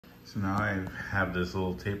So now I have this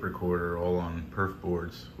little tape recorder all on perf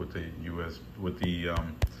boards with the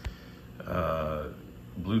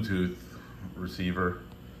Bluetooth receiver.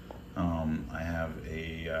 I have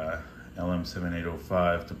a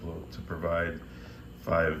LM7805 to provide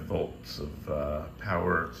 5 volts of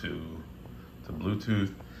power to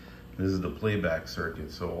Bluetooth. This is the playback circuit,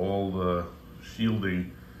 so all the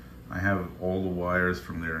shielding, I have all the wires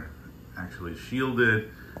from there actually shielded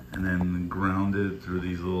and then grounded through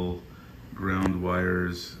these little ground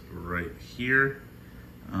wires right here.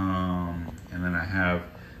 And then I have,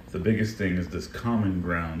 the biggest thing is this common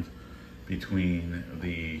ground between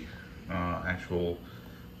the actual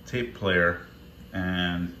tape player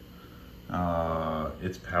and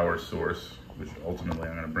its power source, which ultimately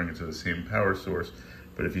I'm going to bring it to the same power source.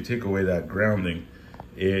 But if you take away that grounding,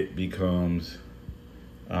 it becomes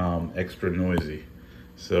extra noisy.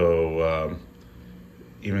 So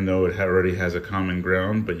even though it already has a common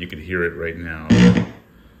ground, but you could hear it right now.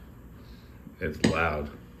 It's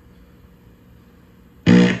loud.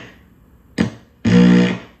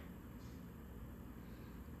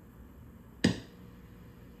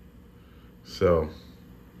 So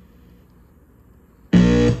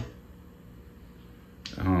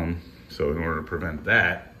in order to prevent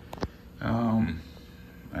that, I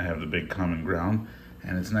have the big common ground,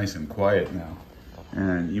 and it's nice and quiet now.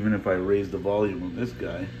 And even if I raise the volume of this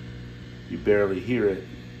guy, you barely hear it.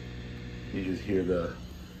 You just hear the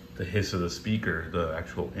hiss of the speaker, the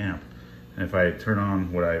actual amp. And if I turn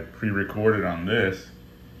on what I pre-recorded on this,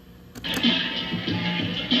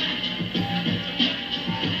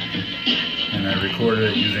 and I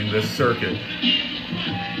recorded it using this circuit,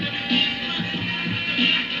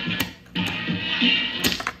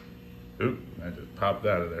 oop, I just popped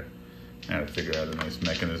out of there. I had to figure out a nice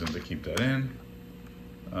mechanism to keep that in.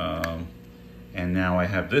 And now I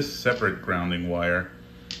have this separate grounding wire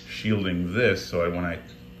shielding this, so when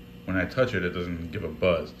I touch it, it doesn't give a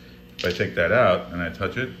buzz. If I take that out and I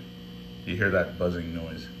touch it, you hear that buzzing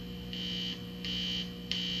noise.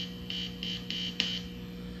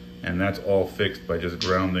 And that's all fixed by just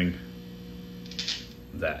grounding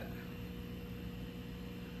that.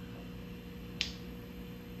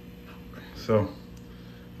 So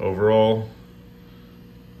overall,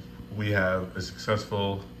 we have a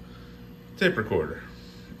successful tape recorder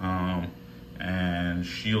and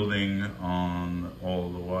shielding on all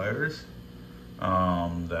the wires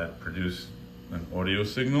that produce an audio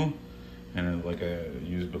signal. And like I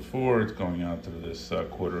used before, it's going out to this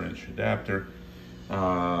 1/4-inch adapter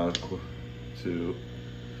to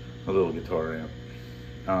a little guitar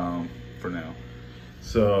amp for now.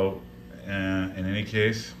 So in any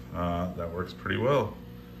case, that works pretty well.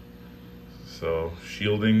 So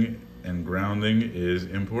shielding and grounding is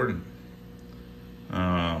important.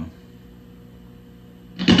 But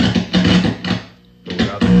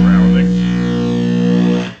without the grounding,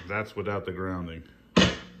 that's without the grounding.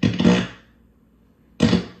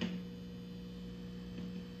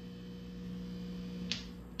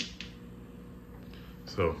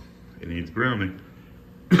 So it needs grounding.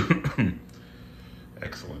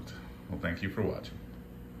 Excellent. Well, thank you for watching.